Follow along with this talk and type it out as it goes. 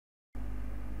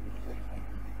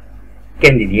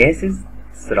candidiasis,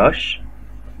 thrush,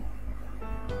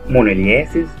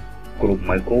 moniliasis, group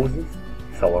mycosis,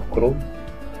 sauerkraut,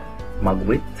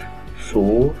 mugwort,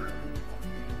 sore,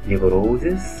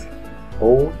 liverosis,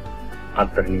 or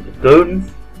alternative terms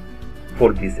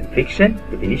for this infection.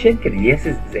 Definition: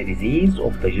 candidiasis is a disease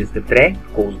of digestive tract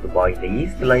caused by the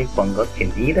yeast-like fungus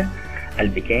Candida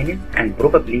albicans and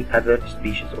probably other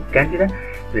species of Candida.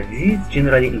 The disease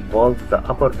generally involves the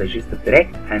upper digestive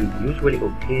tract and usually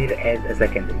occurs as a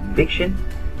secondary infection.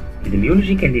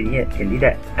 Epidemiology: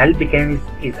 Candida albicans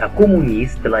is a common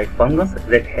yeast-like fungus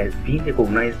that has been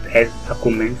recognized as a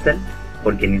commensal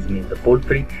organism in the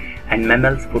poultry and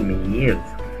mammals for many years.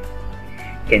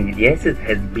 Candidiasis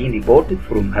has been reported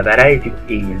from a variety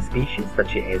of alien species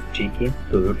such as chicken,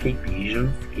 turkey,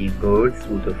 pigeons, cave birds,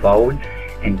 waterfowl,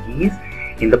 and geese.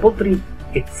 In the poultry,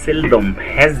 it seldom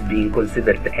has been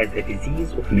considered as a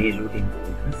disease of major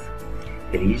importance.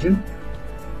 The lesion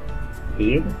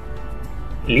here.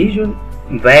 Lesions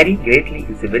vary greatly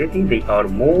in severity. They are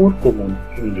more common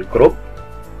in the crop,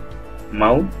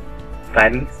 mouth,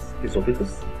 pharynx,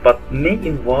 esophagus, but may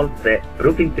involve the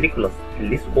proventriculus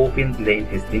and less often the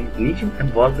intestine. Lesions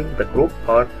involving the crop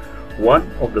are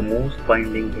one of the most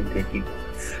binding in tricky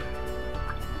birds.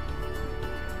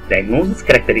 Diagnosis: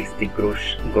 characteristic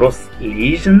gross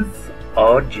lesions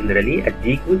are generally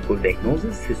adequate for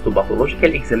diagnosis.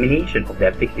 Histopathological examination of the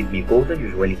affected mucosa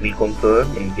usually will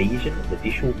confirm the invasion of the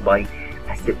tissue by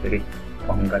a separate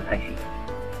fungal hyphae.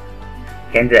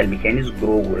 Candida albicans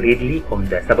grow rarely on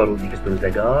the saprodic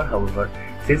agar. However,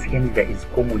 since Candida is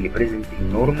commonly present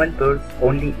in normal birds,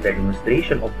 only the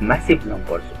demonstration of massive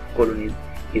numbers of colonies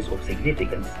is of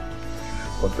significance.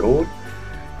 Control: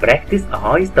 practice a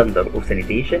high standard of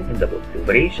sanitation in the poultry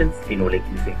operations. Phenolic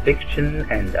disinfection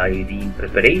and iodine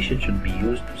preparation should be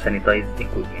used to sanitize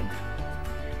equipment.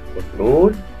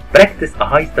 Control: practice a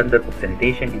high standard of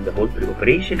sanitation in the poultry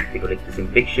operation. Phenolic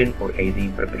disinfection or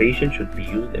iodine preparation should be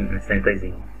used in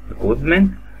sanitizing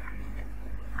equipment.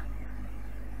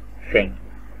 Thank you.